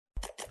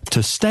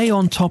To stay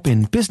on top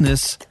in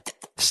business,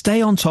 stay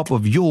on top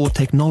of your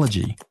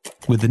technology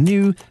with the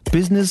new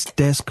Business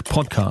Desk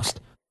podcast,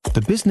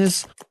 The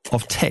Business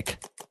of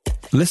Tech.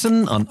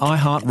 Listen on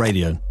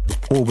iHeartRadio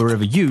or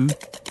wherever you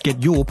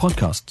get your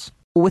podcasts.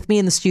 With me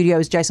in the studio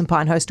is Jason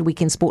Pine, host of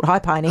Weekend Sport. Hi,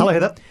 Piney. Hello,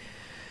 Heather.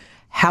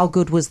 How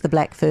good was the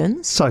Black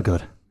Ferns? So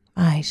good.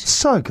 Right.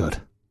 So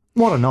good.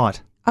 What a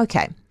night.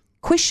 Okay.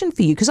 Question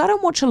for you, because I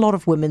don't watch a lot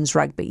of women's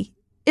rugby.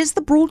 Is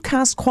the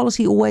broadcast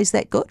quality always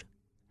that good?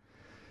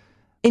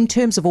 In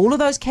terms of all of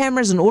those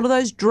cameras and all of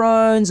those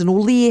drones and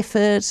all the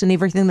effort and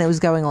everything that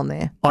was going on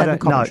there? I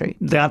don't know.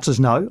 The answer is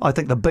no. I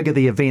think the bigger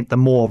the event, the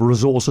more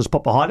resources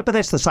put behind it. But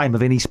that's the same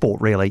of any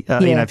sport, really.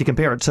 You know, if you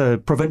compare it to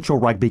provincial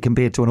rugby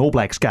compared to an All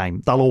Blacks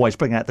game, they'll always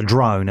bring out the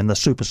drone and the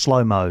super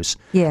slow-mos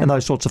and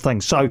those sorts of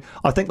things. So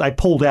I think they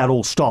pulled out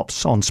all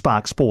stops on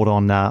Spark Sport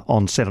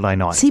on Saturday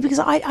night. See, because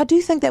I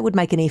do think that would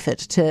make an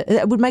effort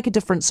it would make a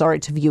difference, to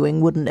viewing,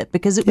 wouldn't it?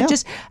 Because it would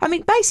just, I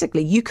mean,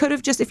 basically, you could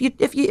have just,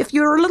 if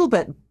you're a little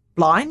bit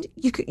blind,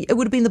 it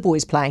would have been the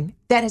boys playing.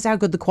 That is how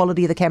good the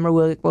quality of the camera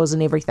work was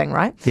and everything,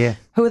 right? Yeah.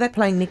 Who are they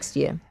playing next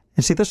year?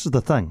 And see, this is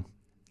the thing.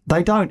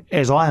 They don't,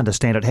 as I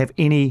understand it, have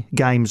any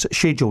games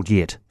scheduled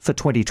yet for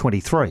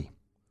 2023.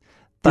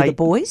 The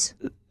boys?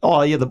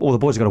 Oh, yeah, the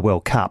boys have got a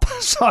World Cup.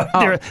 So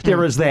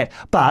there is that.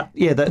 But,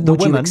 yeah, the would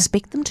women... you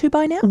expect them to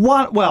by now?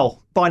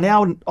 Well, by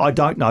now, I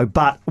don't know,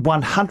 but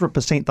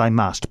 100% they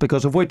must.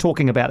 Because if we're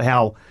talking about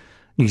how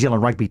New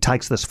Zealand Rugby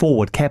takes this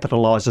forward,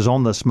 capitalises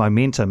on this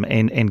momentum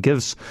and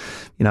gives,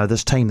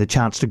 this team the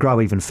chance to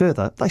grow even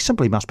further, they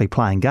simply must be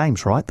playing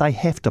games, right? They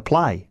have to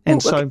play.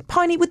 And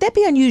Piney, would that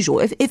be unusual?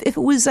 If it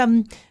was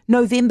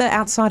November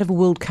outside of a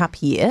World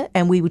Cup year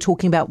and we were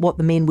talking about what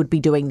the men would be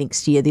doing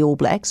next year, the All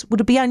Blacks, would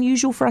it be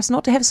unusual for us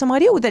not to have some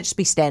idea, or would that just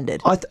be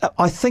standard?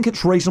 I think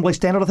it's reasonably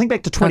standard. I think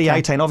back to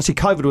 2018, obviously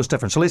COVID was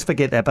different, so let's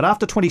forget that. But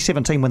after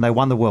 2017, when they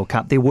won the World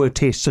Cup, there were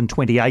tests in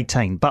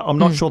 2018, but I'm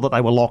not sure that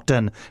they were locked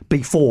in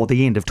before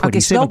the end of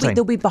 2017.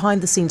 There'll be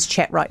behind-the-scenes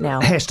chat right now.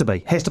 Has to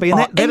be.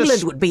 And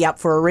England would be up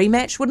for a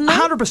rematch, wouldn't it?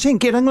 100%.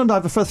 Get England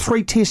over for a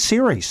 3-test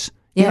series.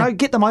 Yeah.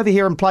 Get them over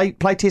here and play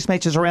test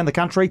matches around the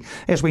country.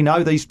 As we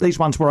know, these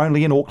ones were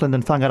only in Auckland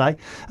and Whangarei.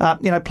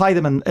 Play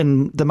them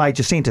in the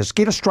major centres.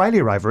 Get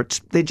Australia over.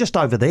 They're just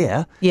over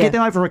there. Yeah. Get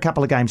them over a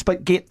couple of games,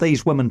 but get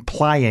these women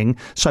playing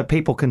so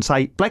people can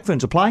say, Black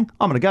Ferns are playing,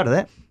 I'm going to go to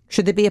that.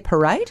 Should there be a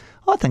parade?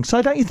 I think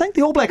so, don't you think?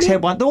 The All Blacks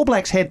had one. The All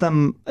Blacks had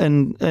them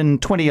in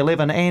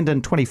 2011 and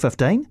in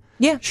 2015.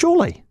 Yeah.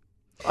 Surely.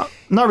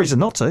 No reason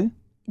not to.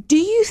 Do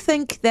you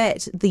think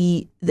that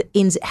the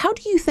how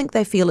do you think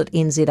they feel at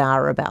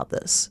NZR about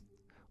this?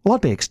 Well,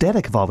 I'd be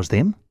ecstatic if I was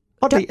them.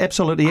 I'd be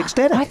absolutely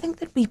ecstatic. I think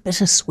that'd be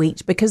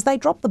bittersweet because they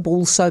dropped the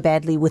ball so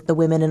badly with the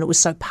women and it was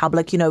so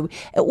public,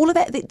 all of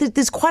that.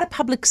 There's quite a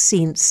public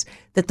sense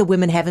that the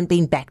women haven't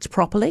been backed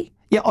properly.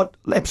 Yeah,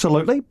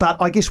 absolutely. But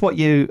I guess what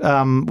you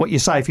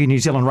say if you're New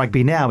Zealand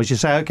Rugby now is you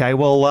say, okay,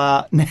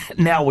 well,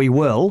 now we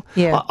will.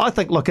 Yeah. I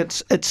think, look,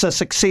 it's a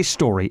success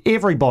story.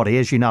 Everybody,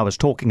 as you know, is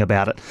talking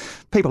about it.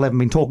 People haven't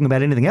been talking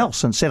about anything else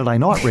since Saturday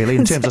night, really,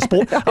 in terms of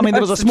sport. I mean, there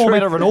was a small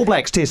matter of an All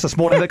Blacks test this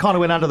morning that kind of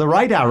went under the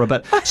radar a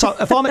bit. So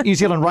if I'm at New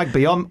Zealand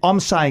Rugby, I'm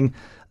saying,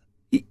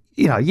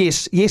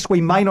 yes, we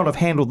may not have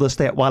handled this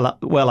that well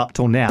up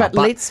till now. But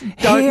let's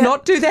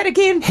not do that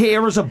again.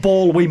 Here is a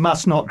ball we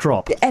must not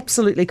drop.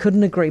 Absolutely,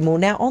 couldn't agree more.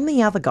 Now, on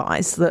the other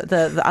guys,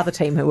 the other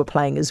team who were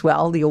playing as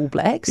well, the All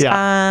Blacks,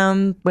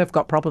 we've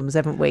got problems,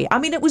 haven't we? I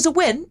mean, it was a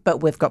win,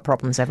 but we've got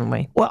problems, haven't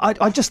we? Well,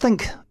 I just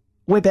think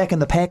we're back in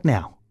the pack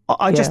now.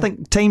 I just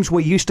think teams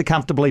we used to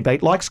comfortably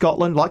beat, like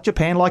Scotland, like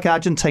Japan, like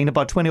Argentina,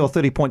 by 20 or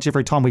 30 points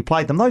every time we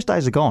played them, those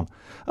days are gone.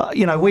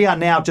 We are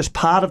now just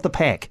part of the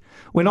pack.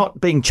 We're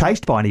not being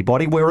chased by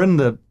anybody. We're in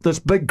this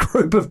big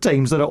group of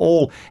teams that are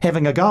all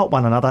having a go at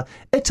one another.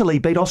 Italy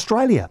beat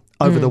Australia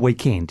over the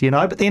weekend,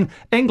 but then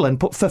England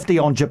put 50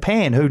 on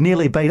Japan, who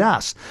nearly beat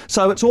us.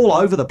 So it's all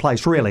over the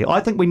place, really. I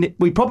think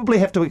we probably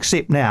have to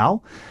accept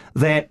now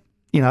that,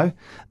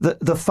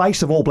 the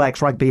face of All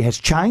Blacks rugby has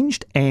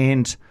changed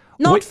and...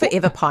 Not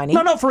forever, Piney.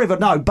 No, not forever,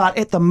 no. But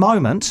at the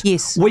moment,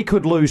 we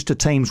could lose to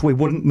teams we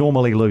wouldn't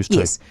normally lose to.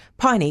 Yes,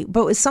 Piney,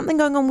 but is something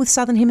going on with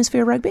Southern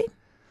Hemisphere rugby?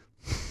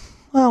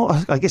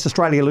 Well, I guess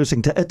Australia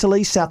losing to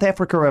Italy. South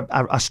Africa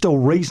are still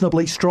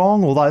reasonably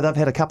strong, although they've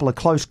had a couple of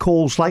close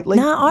calls lately.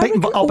 No, beaten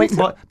by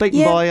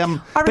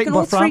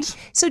France.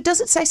 So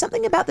does it say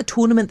something about the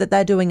tournament that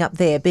they're doing up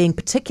there being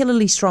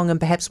particularly strong, and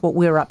perhaps what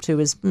we're up to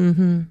is...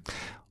 We'll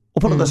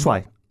put it this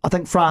way. I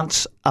think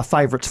France are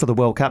favourites for the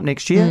World Cup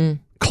next year,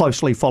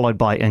 closely followed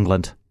by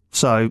England.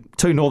 So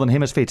 2 Northern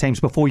Hemisphere teams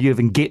before you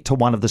even get to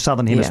one of the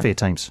Southern Hemisphere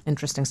teams.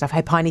 Interesting stuff.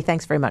 Hey, Piney,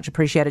 thanks very much.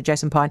 Appreciate it.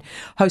 Jason Pine,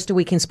 host of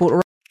Weekend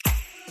Sport.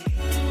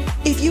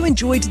 If you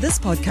enjoyed this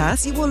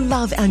podcast, you will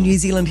love our New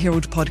Zealand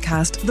Herald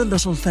podcast, The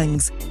Little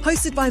Things,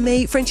 hosted by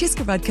me,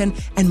 Francesca Rudkin,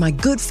 and my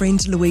good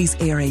friend Louise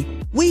Airy.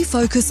 We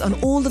focus on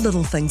all the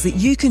little things that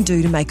you can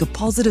do to make a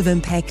positive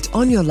impact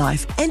on your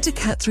life and to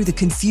cut through the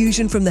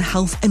confusion from the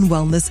health and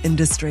wellness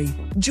industry.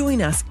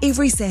 Join us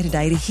every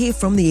Saturday to hear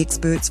from the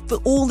experts for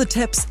all the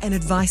tips and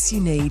advice you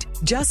need.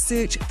 Just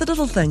search The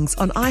Little Things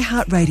on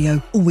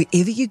iHeartRadio or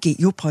wherever you get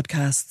your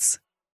podcasts.